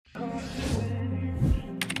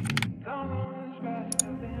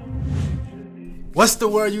What's the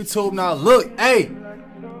word, YouTube? Now look, hey,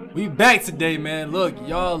 we back today, man. Look,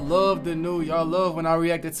 y'all love y'all love when I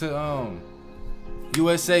reacted to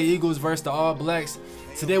USA Eagles versus the All Blacks.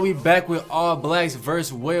 Today we back with All Blacks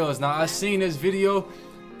versus Wales. Now I seen this video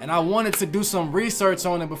and I wanted to do some research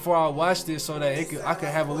on it before I watched this so that I could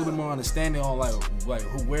have a little bit more understanding on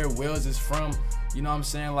where Wales is from. You know what I'm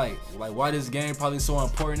saying? Like why this game probably so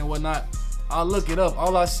important and whatnot. I'll look it up.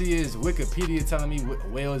 All I see is Wikipedia telling me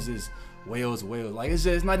Wales is Wales. Like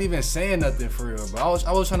it's not even saying nothing for real, bro.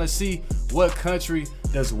 I was trying to see what country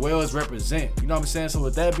does Wales represent. You know what I'm saying? So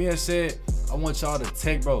with that being said, I want y'all to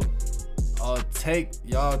take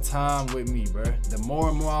y'all time with me, bro. The more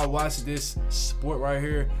and more I watch this sport right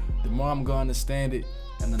here, the more I'm gonna understand it,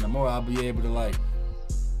 and then the more I'll be able to like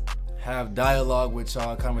have dialogue with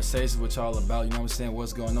y'all, conversations with y'all about, you know what I'm saying,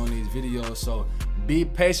 what's going on in these videos. So be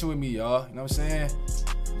patient with me, y'all. You know what I'm saying?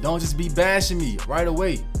 Don't just be bashing me right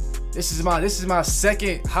away. This is my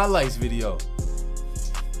second highlights video.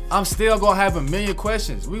 I'm still gonna have a million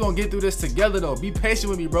questions. We gonna get through this together though. Be patient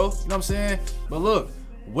with me, bro. You know what I'm saying? But look,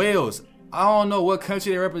 Wales, I don't know what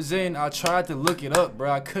country they represent. I tried to look it up, bro.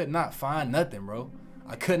 I could not find nothing, bro.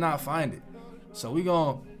 I could not find it. So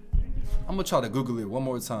I'm gonna try to Google it one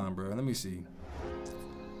more time, bro. Let me see.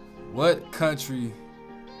 What country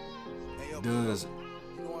does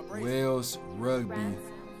Wales rugby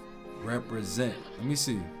represent? Let me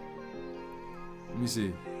see.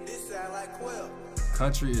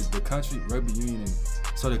 Country is the country rugby union.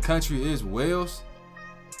 So the country is Wales.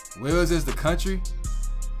 Wales is the country.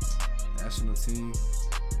 National team.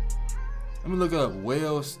 Let me look up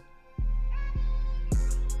Wales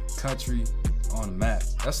country on the map.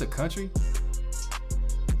 That's a country?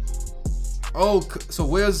 Oh, so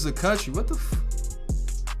Wales is a country. What the f?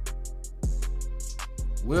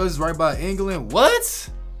 Wales is right by England. What?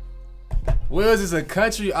 Wales is a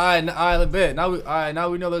country. All right, bet. Now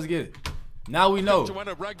we know. Let's get it. Now we know. To one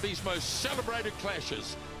of rugby's most celebrated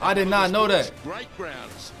clashes. I did not know that. Great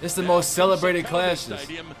grounds. It's the most celebrated clashes.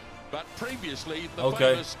 Stadium, but previously the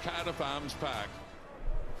famous Cardiff Arms Park.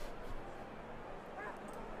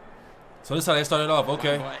 So this is how they started off.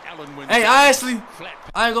 Okay. Hey, I ain't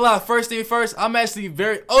gonna lie. First thing first, I'm actually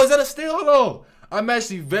very. Oh, is that a steal? Hold on. I'm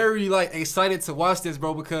actually very like excited to watch this,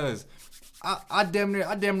 bro, because I damn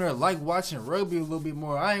near like watching rugby a little bit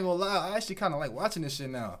more. I ain't gonna lie. I actually kind of like watching this shit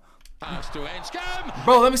now. Pass to Anscombe.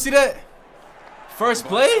 Bro, let me see that. First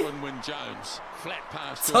play. Flat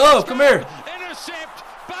pass to Tough. Come here. Intercept.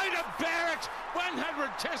 Beta Barrett.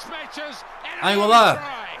 100 test matches. I ain't gonna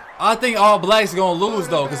lie. I think All Blacks gonna lose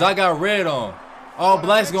though, cause I got red on. All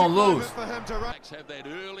Blacks gonna lose. Blacks had that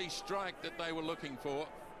early strike that they were looking for.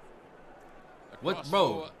 What,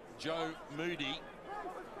 bro? Joe Moody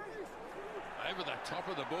over the top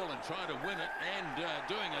of the ball and trying to win it and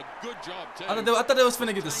doing a good job too. I thought they was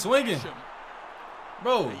finna get the swinging,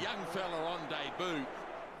 bro. A young fella on debut.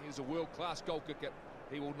 He's a world-class goal kicker.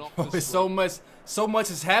 He will not. It's so much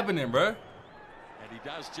is happening, bro. And he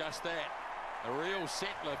does just that. A real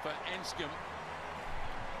settler for Anscombe.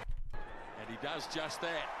 And he does just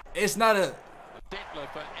that. It's not a settler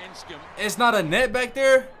for Anscombe. It's not a net back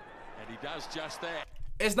there. And he does just that.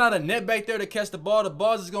 It's not a net back there to catch the ball. The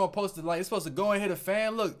ball just gonna it's supposed to go and hit a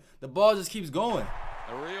fan. Look, the ball just keeps going.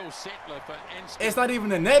 A real settler for Anscombe. It's not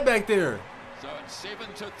even a net back there. So it's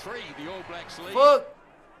 7-3, the All Blacks lead. Fuck.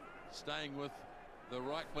 Staying with the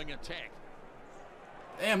right wing attack.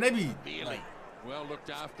 Damn, they be like, well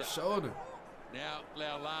looked after. Shoulder. Now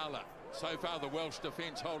Lcpl. So far the Welsh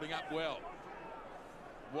defence holding up well.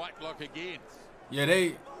 Whitelock again. Yeah,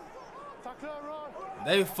 they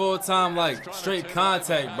full time like straight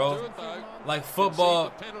contact, bro. Like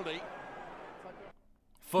football.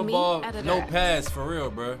 Football, no pass for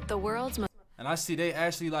real, bro. The world's most. And I see they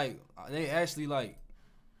actually like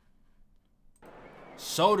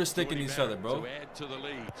shoulder sticking each other, bro. To add to the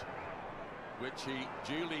lead, which he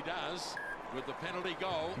duly does. With the penalty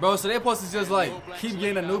goal. Bro, so they're supposed to just like keep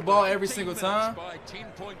getting a new ball every single time? By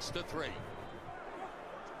 10 points to 3.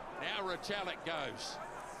 Now Retallick goes.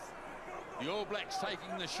 The All Blacks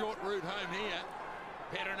taking the short route home here.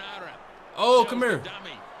 Perenara. Oh, come here.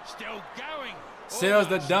 Dummy. Still going. Sells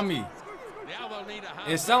the dummy. Now they'll need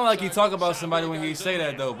a it sounds like he talk about somebody when he say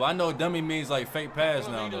that though, but I know dummy means like fake pass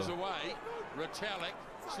now though. Away. Retallick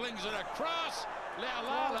slings it across.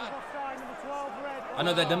 I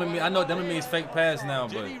know that dummy means fake pass now,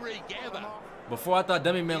 but before I thought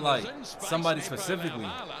dummy meant like somebody specifically.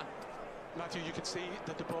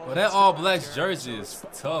 But that All Blacks jersey is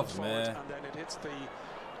tough, man.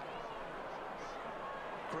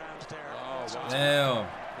 Damn.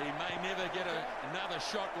 He may never get another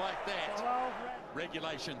shot like that.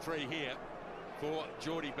 Regulation 3 here. for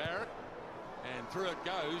Geordie Barrett, and through it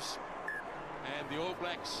goes, and the All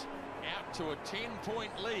Blacks out to a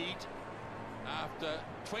 10-point lead after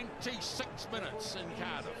 26 minutes in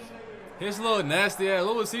Cardiff. His little nasty ass,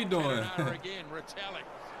 what was he doing? Again, Retallick,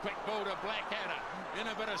 quick ball to Blackadder, in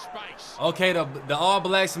a bit of space. Okay, the All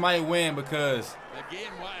Blacks might win because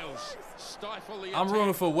again Wales stifle the I'm attack.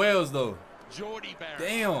 rooting for Wales though. Geordie Barrett.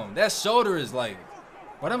 Damn, that shoulder is like,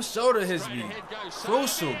 but them shoulder hits me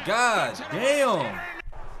crucial. God damn.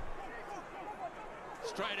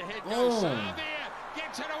 Straight ahead goes Savia.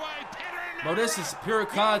 Gets it away. Bro, this is pure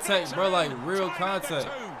contact, bro, like real contact.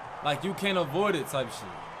 Like you can't avoid it type shit.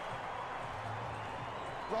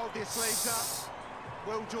 Rolled their sleeves up.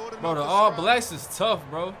 Will Jordan, bro, the All Blacks is tough,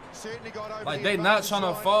 bro. Like they not trying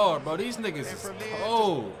to fall, bro. These niggas is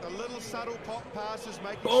cold. The little subtle pop passes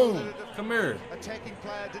making Boom. sure that Come here. attacking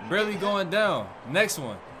player didn't Barely going down. Next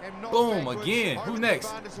one. Boom. Again. Who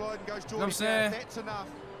next? You know what I'm saying? That's enough.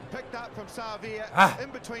 Picked up from Savia in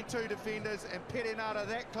between two defenders, and Perenara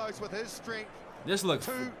that close with his strength. This looks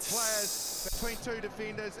two players between two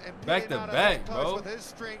defenders, and back to back, bro. With his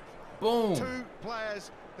strength. Boom. Two players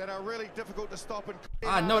that are really difficult to stop. And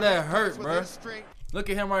I know that hurt, bro. Look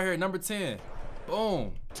at him right here, number 10.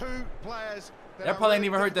 Boom. Two players that probably ain't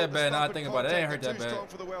even hurt that bad. Now I think about it, it ain't hurt that bad.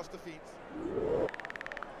 For the Welsh defense.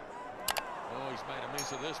 Oh, he's made a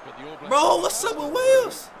mess of this, but the All Blacks. Bro, what's up with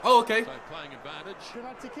Wales? Oh, okay. So playing advantage.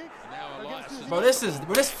 Now Elias is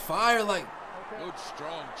bro, this fire like. Good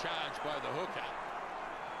strong charge by the hooker.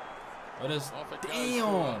 Oh, this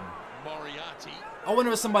damn. Moriarty. I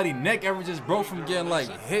wonder if somebody's neck ever just broke from getting like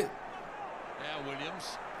hit. Now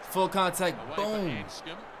Williams. Full contact. Boom.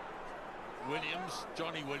 Williams,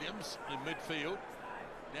 Johnny Williams in midfield.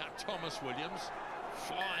 Now Thomas Williams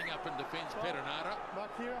flying up in defence. Perenara.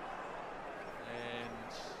 And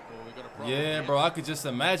well, we got a problem here. Bro, I could just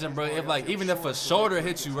imagine, bro, if like even if a shoulder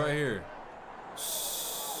hits you right here.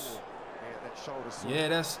 Yeah,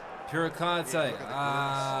 that's pure contact.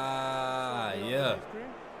 Yeah.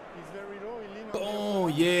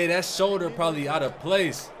 Boom, yeah, that shoulder probably out of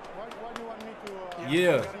place.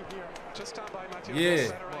 Yeah.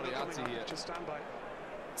 Yeah.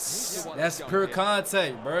 That's pure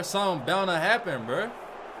contact, bro. Something bound to happen, bro.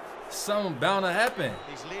 Something bound to happen.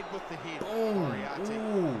 He's led with the head. Boom.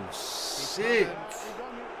 Ooh, shit.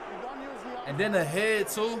 And then the head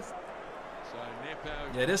too.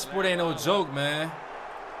 Yeah, this sport ain't no joke, man.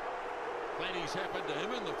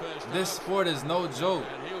 This sport is no joke.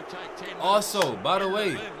 Also, by the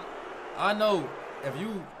way, I know if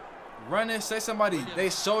you running, say somebody, they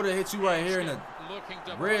shoulder hit you right here in the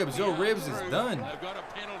ribs, your ribs is done.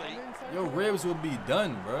 Your ribs will be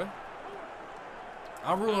done, bro.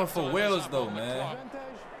 I'm rooting for Wales though, man.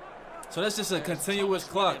 So that's just a continuous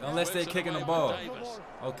clock unless they're kicking the ball.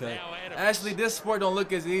 Okay. Actually, this sport don't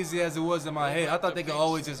look as easy as it was in my head. I thought they could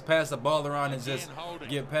always just pass the ball around and just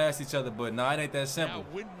get past each other, but nah, it ain't that simple.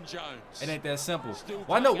 It ain't that simple.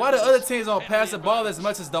 Why the other teams don't pass the ball as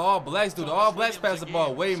much as the All Blacks do? The All Blacks pass the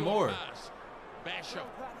ball way more.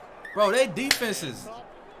 Bro, they defenses.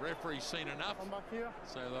 Referee's seen enough,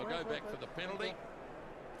 so they'll go back for the penalty.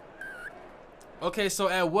 Okay, so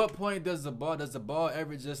at what point does the ball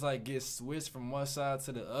ever just like get switched from one side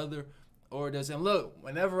to the other, or does it? And look,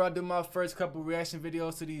 whenever I do my first couple reaction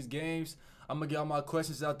videos to these games, I'm gonna get all my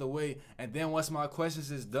questions out the way, and then once my questions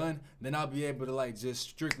is done, then I'll be able to like just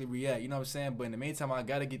strictly react. You know what I'm saying? But in the meantime, I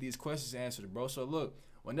gotta get these questions answered, bro. So look,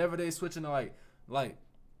 whenever they switching to like.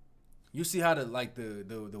 You see how the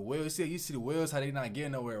whales, you see the whales, how they not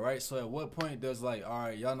getting nowhere, right? So at what point does like, all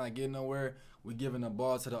right, y'all not getting nowhere, we giving the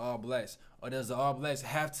ball to the All Blacks, or does the All Blacks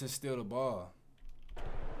have to steal the ball?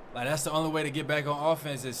 Like that's the only way to get back on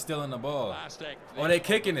offense is stealing the ball, or they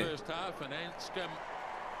kicking it. First half, and Anscombe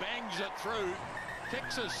bangs it through,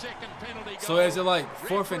 kicks a second penalty goal. So is it like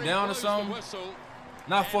 4th and down or something?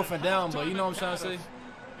 Not 4th and down, but you know what I'm trying to say.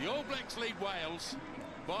 The All Blacks lead Wales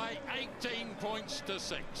by 18 points to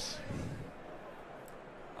 6.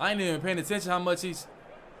 I ain't even paying attention how much each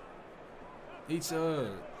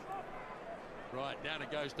Right, down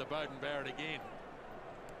it goes to Beauden Barrett again.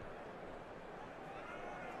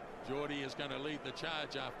 Geordie is going to lead the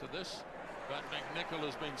charge after this, but McNichol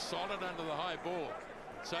has been solid under the high ball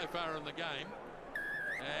so far in the game.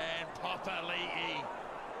 And Papali'i,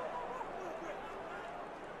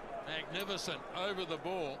 magnificent over the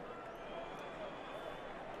ball.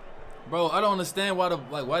 Bro, I don't understand why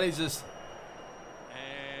they just.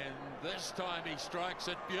 And this time he strikes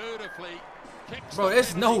it beautifully. Bro,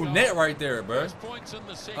 there's no net right there, bro.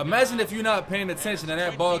 Imagine if you're not paying attention and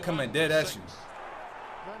that ball coming dead at you.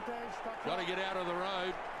 Got to get out of the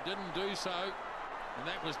road. Didn't do so. And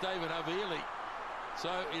that was David Havili. So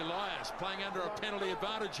Elias playing under a penalty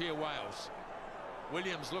advantage here, Wales.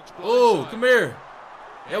 Williams looks blind. Oh, come here.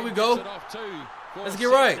 There we go. Let's get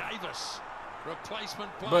right. Davis,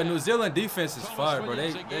 replacement player. Bro, New Zealand defense is fire, bro.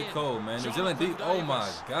 They cold, man. New Zealand defense. Oh my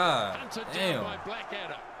God. Damn.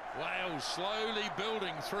 Wales slowly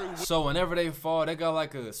building through. So whenever they fall, they got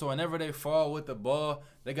like a. So whenever they fall with the ball,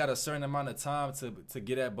 they got a certain amount of time to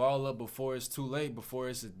get that ball up before it's too late, before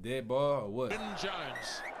it's a dead ball or what?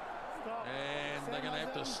 Jones. And they're going to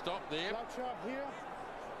have to stop there. Here.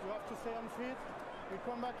 You have to stay on feet. We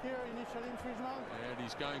come back here, initial infringement. And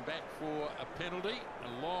he's going back for a penalty,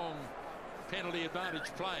 a long penalty advantage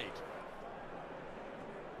played.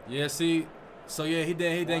 Yeah, see, so yeah, he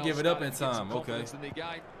didn't give it up in time. Okay.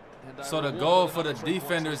 So the goal for the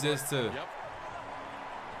defenders is to.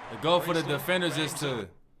 The goal for the defenders is to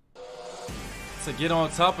get on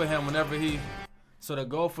top of him whenever he. So the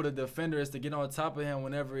goal for the defender is to get on top of him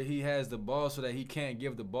whenever he has the ball, so that he can't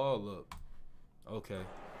give the ball up. Okay.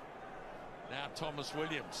 Now Thomas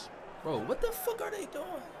Williams. Bro, what the fuck are they doing?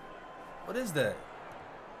 What is that?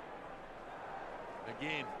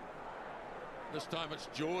 Again. This time it's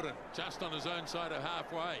Jordan, just on his own side of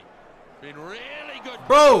halfway. Been really good.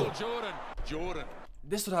 Bro! Jordan.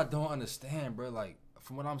 This is what I don't understand, bro. Like,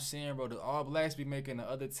 from what I'm seeing, bro, the All Blacks be making the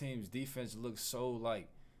other team's defense look so, like,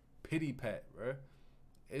 pity-pat, bro.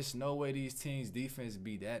 It's no way these teams' defense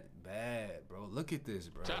be that bad, bro. Look at this,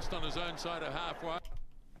 bro. Just on his own side of halfway.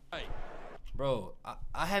 Hey. Bro,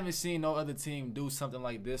 I haven't seen no other team do something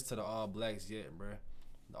like this to the All Blacks yet, bro.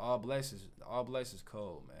 The All Blacks is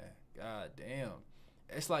cold, man. God damn.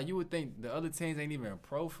 It's like you would think the other teams ain't even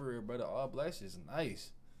pro for real, but the All Blacks is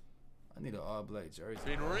nice. I need an All Black jersey.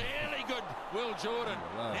 Been really good, Will Jordan.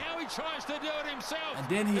 Now he tries to do it himself. And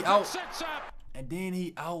then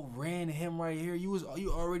he outran him right here. You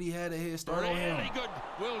already had a head start on him. Really good,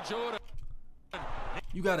 Will Jordan.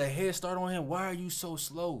 You got a head start on him. Why are you so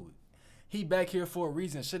slow? He back here for a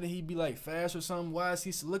reason. Shouldn't he be like fast or something? Why is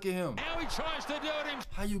he? Look at him. Now he tries to do it himself.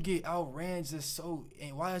 How you get outran just so?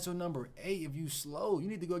 And why is your number 8 if you slow? You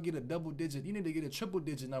need to go get a double digit. You need to get a triple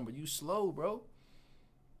digit number. You slow, bro.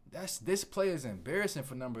 This play is embarrassing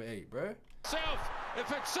for number 8, bro. If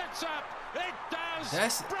it sets up, it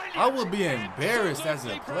does. I would be embarrassed as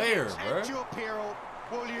a player, bro.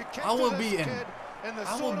 I would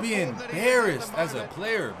be embarrassed as a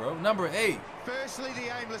player, bro. Number 8. Firstly,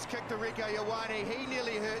 the aimless kick to Tijuane. He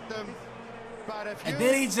nearly hurt them. But if and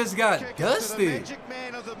then he just got dusted. The magic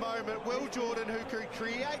man of the moment, Will Jordan, who could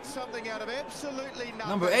create something out of absolutely nothing.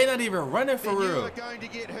 Number 8 not even running for real. You are going to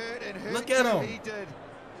get hurt and hurt. Look at him. He did.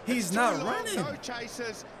 He's not running. No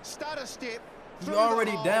chasers. Stutter step. You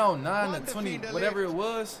already down 9 to 20, whatever it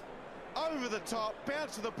was. Over the top,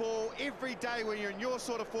 bounce to the ball. Every day when you're in your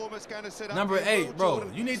sort of form, it's going to set up. Number 8,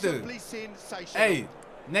 bro. You need to. Hey,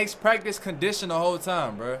 next practice condition the whole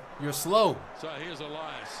time, bro. You're slow. So here's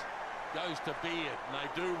Elias. Goes to Beard, and they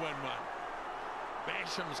do win one.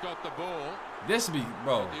 Basham's got the ball. This be,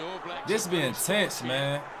 bro. This be intense,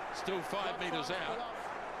 man. Still 5 meters out.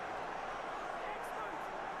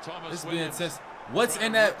 Thomas this be Williams. intense. What's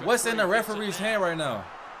in that? What's in the referee's hand right now?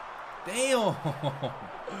 Damn. A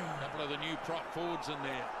couple of the new prop forwards in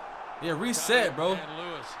there. Yeah, reset, bro.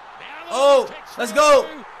 Oh, let's go.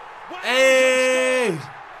 Hey.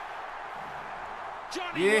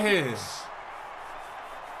 Yeah.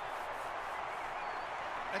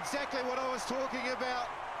 Exactly what I was talking about.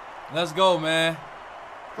 Let's go, man.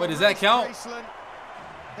 Wait, does that count?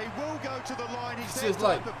 He will go to the line. He's that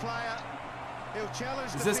type of player. He'll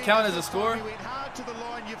challenge. Does this count as a score? He went hard to the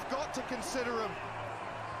line. You've got to consider him.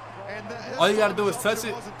 And all you got to do is touch it.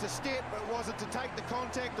 It wasn't to step, it wasn't to take the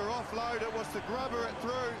contact or offload. It was to grubber it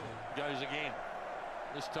through. Goes again.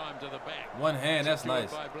 This time to the back. One hand, that's nice.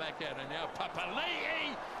 By Blackadder. Now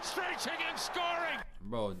Papali'i stretching and scoring.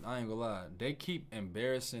 Bro, I ain't gonna lie. They keep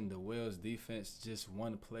embarrassing the Wales defense. Just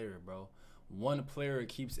one player, bro. One player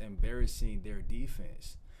keeps embarrassing their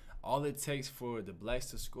defense. All it takes for the Blacks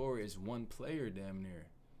to score is one player, damn near.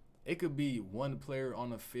 It could be one player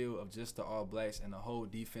on the field of just the All Blacks and the whole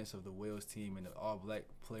defense of the Wales team, and the All Black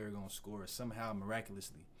player gonna score somehow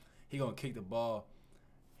miraculously. He gonna kick the ball.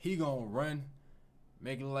 He gonna run,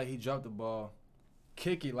 make it look like he dropped the ball,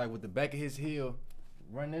 kick it like with the back of his heel,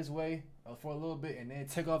 run this way for a little bit, and then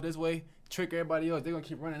take off this way, trick everybody else. They're gonna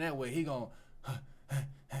keep running that way. He gonna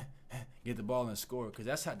get the ball and score, cause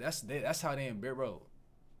that's how they embarrass, bro.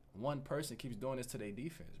 One person keeps doing this to their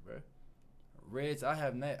defense, bro. Reds, I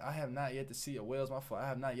have not yet to see a Wales. My fault. I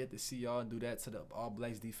have not yet to see y'all do that to the All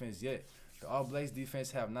Blacks defense yet. The All Blacks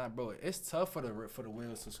defense have not, bro. It's tough for the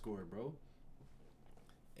Wales to score, bro.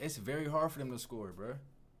 It's very hard for them to score, bro.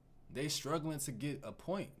 they struggling to get a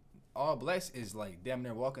point. All Blacks is like damn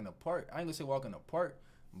near walking apart. I ain't gonna say walking apart,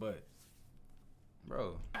 but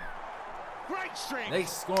bro, Great strength. they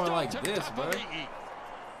scoring like this, bro.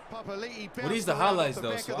 Well, these the highlights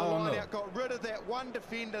though, so I don't know. Got rid of that one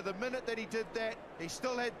defender. The minute that he did that, he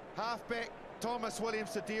still had halfback Thomas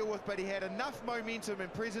Williams to deal with, but he had enough momentum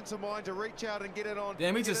and presence of mind to reach out and get it on.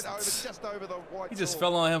 Damn, he just over the white. He just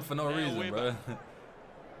fell on him for no reason, Weber. bro.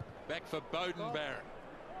 Back for Bowden Barrett.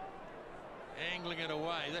 Angling it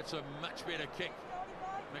away. That's a much better kick.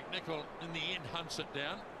 McNichol in the end hunts it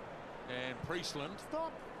down. And Priestland.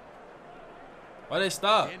 Stop. Why they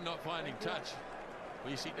stop? Again not finding touch.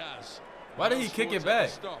 Yes, he does. Why did he kick it back?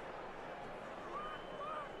 Stop.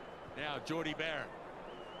 Now Geordie Barrett.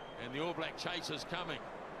 And the All Black chasers coming.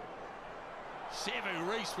 Sevu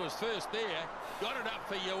Reece was first there. Got it up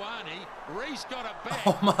for Ioane. Reece got it back.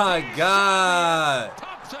 Oh my God.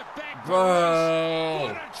 Pops it back, bro.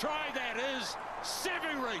 What a try that is.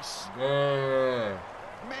 Sevu Reece. Bruh.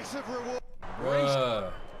 Massive reward.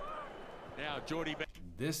 Bruh. Now Geordie Barrett.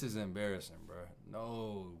 This is embarrassing, bro.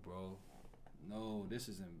 No, bro. No, this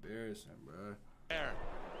is embarrassing, bro.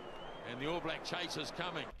 And the All Black chasers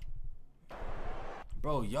coming.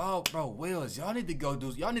 Bro, Wales, y'all need to go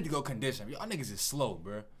condition. Y'all niggas is slow,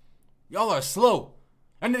 bro. Y'all are slow.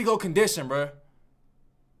 I need to go condition, bro.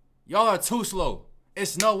 Y'all are too slow.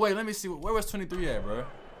 It's no way. Let me see. Where was 23 at, bro?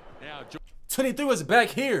 Now 23 was back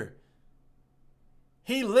here.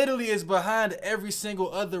 He literally is behind every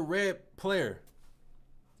single other red player.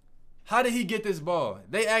 How did he get this ball?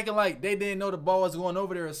 They acting like they didn't know the ball was going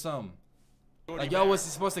over there or something. Like y'all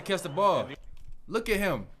wasn't supposed to catch the ball. Look at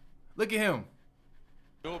him. Look at him.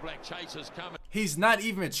 All Black chasers coming. He's not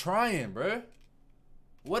even trying, bro.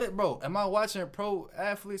 Bro? Am I watching pro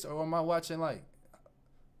athletes or am I watching like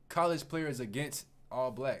college players against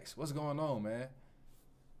All Blacks? What's going on, man?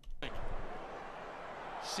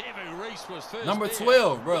 Sevu Reece was first. Number there.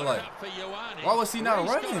 12, bro. Like, why was he not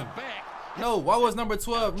running? No, why was number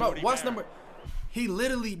 12? No, what's number? He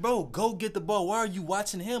literally, bro, go get the ball. Why are you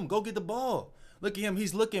watching him? Go get the ball. Look at him.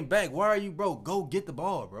 He's looking back. Why are you, bro? Go get the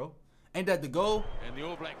ball, bro. Ain't that the goal? And the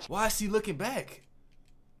All Blacks. Why is he looking back?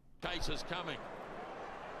 Chasers coming.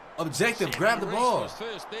 Objective, grab the ball. Was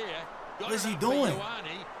first there. What is he doing?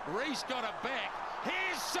 Reece got it back.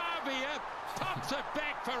 Here's Savia. Pops it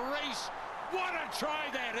back for Reece. What a try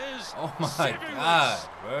that is. Oh my God,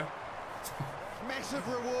 bro. Massive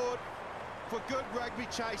reward for good rugby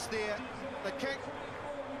chase there. The kick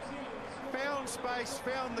found space,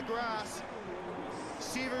 found the grass.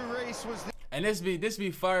 Sevu Reece was there. And this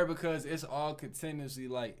be fire because it's all continuously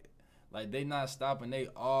like they not stopping. They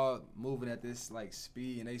all moving at this like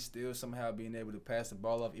speed and they still somehow being able to pass the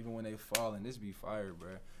ball off even when they fall. And this be fire,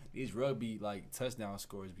 bro. These rugby like touchdown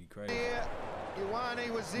scores be crazy. Yeah,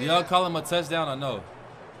 Ioane was there. Y'all call him a touchdown or no?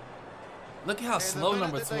 Look at how And slow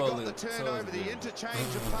number 12 is. The turnover, the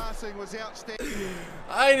interchange of passing was outstanding.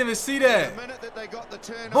 I didn't even see that. The minute that they got the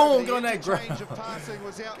turnover, Boom, the on that interchange ground. of passing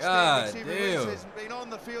was outstanding. God Sevu damn. Reece hasn't been on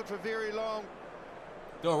the field for very long.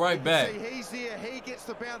 Go right back. See, he's there. He gets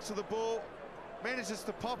the bounce of the ball. Manages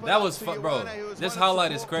to pop it. That up was to fun, bro. Ioane, who was This one of the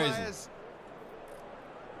highlight is support crazy. players.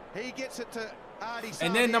 He gets it to Artie.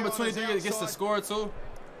 And then number Savia on his 23 gets the outside. score too.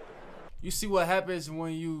 You see what happens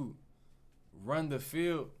when you run the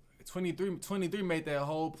field. 23 made that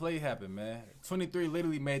whole play happen, man. 23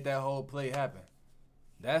 literally made that whole play happen.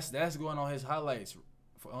 That's going on his highlights,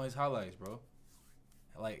 bro.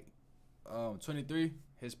 Like 23,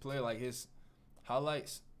 his play, like his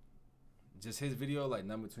highlights, just his video, like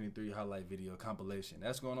number 23 highlight video compilation.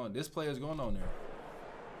 That's going on. This play is going on there.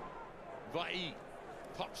 Vai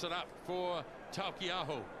pops it up for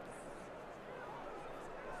Taukiaho.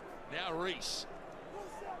 Now Reece,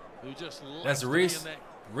 who just That's Reece.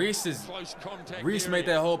 Reece made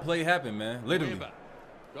that whole play happen, man. Literally. Weber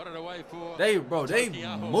got it away for They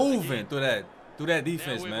Taukiaho moving again. through that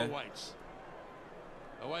defense, now man. Weber waits.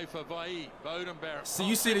 Away for Vai, Bowden Barrett. See,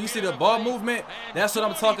 you see the ball movement? That's what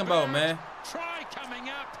I'm talking about, man. Try coming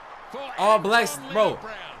up for All Blacks, bro.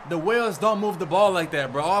 Brown. The Wales don't move the ball like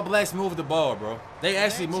that, bro. All Blacks move the ball, bro. They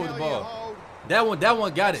actually move the ball. That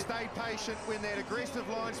one got it. Stay patient when that aggressive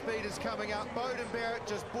line speed is coming up. Bowden Barrett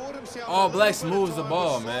just bought himself All a little Blacks bit of moves the time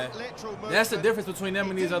ball, with man. slight lateral That's the movement. difference between them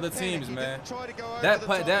and He these other didn't panic. teams, He man. didn't try to go over That the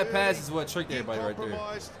top pass early. is what tricked He everybody right there.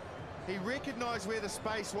 compromised. He recognised where the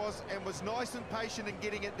space was and was nice and patient in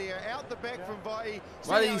getting it there. Out the back from Vai.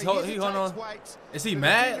 Why did he hold on? Is he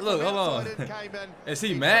mad? Look, hold on. Is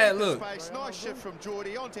he mad? Look. Nice shift from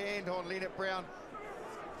Geordie onto Anton Leonard Brown.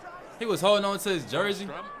 He was holding on to his jersey.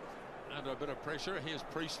 under a bit of pressure. Here's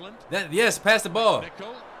Priestland. Yes, pass the ball.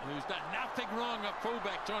 McNichol, who's done nothing wrong at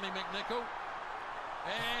fullback, Johnny McNichol.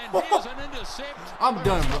 And here's an intercept. I'm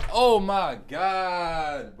done, bro. Oh my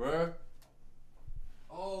God, bro.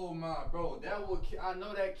 Oh my, bro. That would. I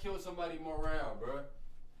know that killed somebody morale, bro.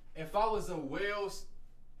 If I was a Wales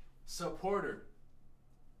supporter,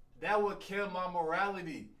 that would kill my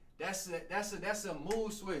morality. That's a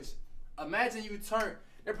mood switch. Imagine you turn.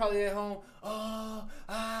 They're probably at home. Oh,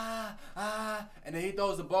 and then he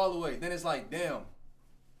throws the ball away. Then it's like, damn.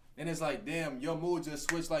 Then it's like, damn. Your mood just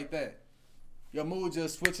switched like that. Your mood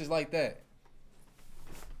just switches like that.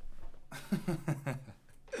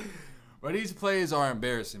 Bro, these plays are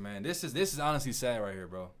embarrassing, man. This is honestly sad right here,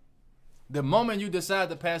 bro. The moment you decide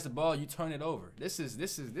to pass the ball, you turn it over. This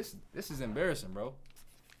is embarrassing, bro.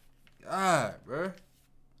 God, bro.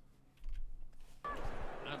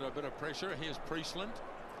 Under a bit of pressure, here's Priestland.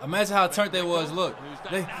 Imagine how turned they was. Look,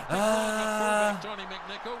 they Johnny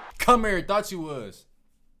McNichol. Come here, thought you was.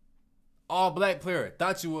 All black player,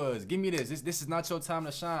 thought you was. Give me this. This is not your time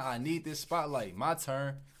to shine. I need this spotlight. My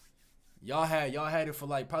turn. Y'all had it for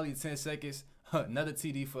like probably 10 seconds. Another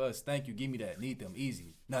TD for us. Thank you. Give me that. Need them.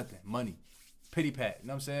 Easy. Nothing. Money. Pity pat. You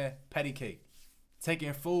know what I'm saying? Patty cake.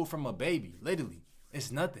 Taking food from a baby. Literally. It's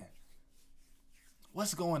nothing.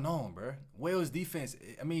 What's going on, bro? Wales defense.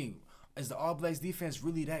 I mean, is the All Blacks defense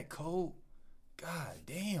really that cold? God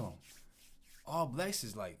damn. All Blacks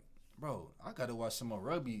is like, bro, I gotta watch some more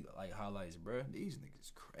rugby like highlights, bro. These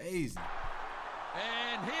niggas crazy.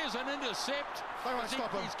 And here's an intercept.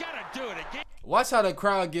 He's got to do it again. Watch how the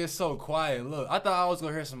crowd gets so quiet. Look, I thought I was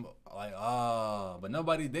gonna hear some like but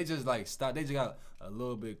nobody. They just like stopped. They just got a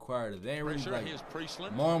little bit quieter. They ain't really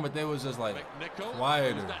like more, but they was just like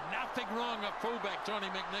quieter. Who's done nothing wrong at fullback, Johnny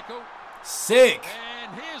McNichol. Sick.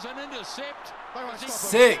 And here's an intercept.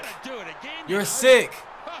 Sick. Do it again, You're sick.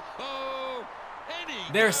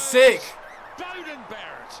 They're sick. Bowden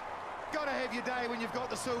Barrett. Got to have your day when you've got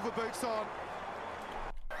the silver boots on.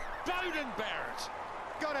 Bowden Barrett.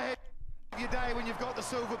 Got to have your day when you've got the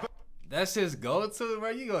silver boots. That's his go-to, bro.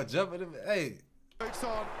 You gonna jump in him? Hey, Boots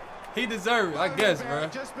on. he deserved it, I guess, bro.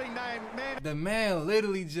 Just been named man. The man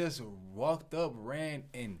literally just walked up, ran,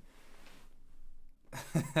 and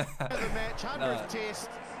The match, 100th test.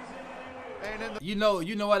 And in the you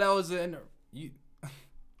know what that was in.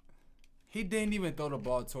 He didn't even throw the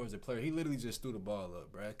ball towards the player. He literally just threw the ball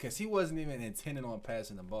up, bro. Because he wasn't even intending on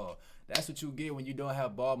passing the ball. That's what you get when you don't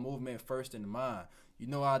have ball movement first in mind. You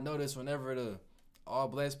know, I noticed whenever the All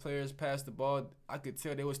Blacks players passed the ball, I could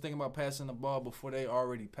tell they was thinking about passing the ball before they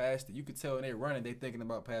already passed it. You could tell when they running, they thinking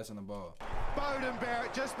about passing the ball. Bowden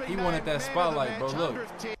Barrett just been He named wanted that man spotlight, of bro. the Look, match,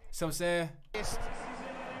 100th see what I'm saying? test.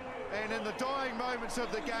 And in the dying moments of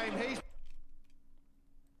the game, he's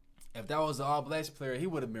If that was the All Blacks player, he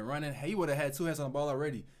would have been running. He would have had two hands on the ball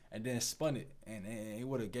already and then spun it, and he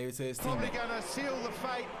would have gave it to his probably teammate. going to seal the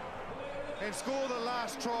fate and score the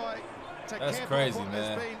last try. That's crazy,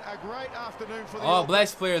 man. It's been a great afternoon for the All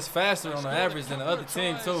Blacks players faster on the average than the other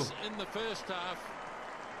team too. In the first half,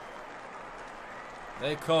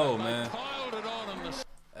 They cold, man. piled it on in the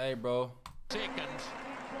Hey, bro. second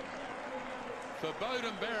for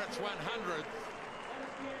Bowden Barrett's 100th,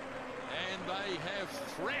 and they have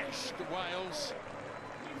thrashed Wales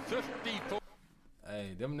 54.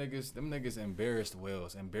 Hey, them niggas embarrassed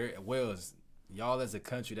Wales. Wales, y'all as a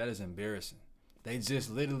country, that is embarrassing. They just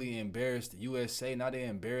literally embarrassed the USA. Now they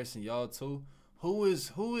embarrassing y'all too. Who is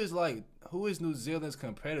New Zealand's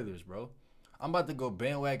competitors, bro? I'm about to go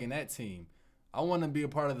bandwagon that team. I want to be a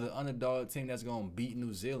part of the underdog team that's gonna beat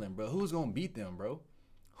New Zealand, bro. Who's gonna beat them, bro?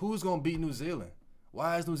 Who's gonna beat New Zealand?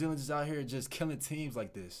 Why is New Zealand just out here just killing teams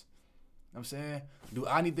like this? You know what I'm saying? Do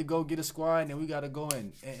I need to go get a squad and then we gotta go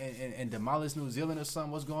and demolish New Zealand or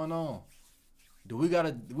something? What's going on? Do we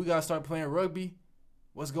gotta start playing rugby?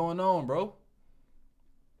 What's going on, bro?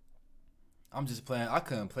 I'm just playing. I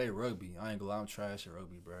couldn't play rugby. I ain't gonna lie. I'm trash at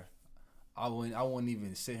rugby, bro. I wouldn't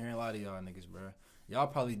even sit here and lie to y'all niggas, bro. Y'all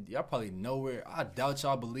probably nowhere. I doubt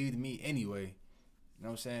y'all believed me anyway. You know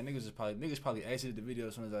what I'm saying? Niggas probably exited the video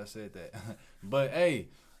as soon as I said that. But hey,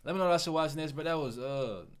 let me know that I should watch next. But that was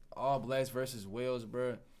All Blacks versus Wales,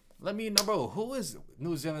 bro. Let me know, bro. Who is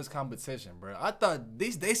New Zealand's competition, bro? I thought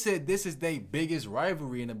they said this is their biggest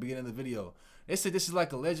rivalry in the beginning of the video. They said this is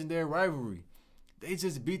like a legendary rivalry. They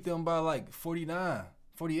just beat them by like 49,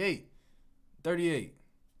 48, 38.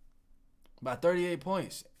 By 38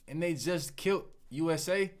 points. And they just killed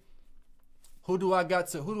USA. Who do I get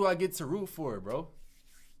to root for, bro?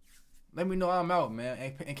 Let me know I'm out,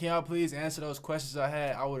 man. And can y'all please answer those questions I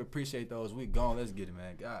had? I would appreciate those. We gone. Let's get it,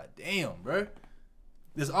 man. God damn, bro.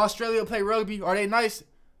 Does Australia play rugby? Are they nice?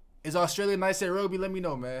 Is Australia nice at rugby? Let me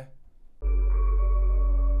know, man.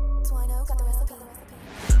 Tijuane got the recipe.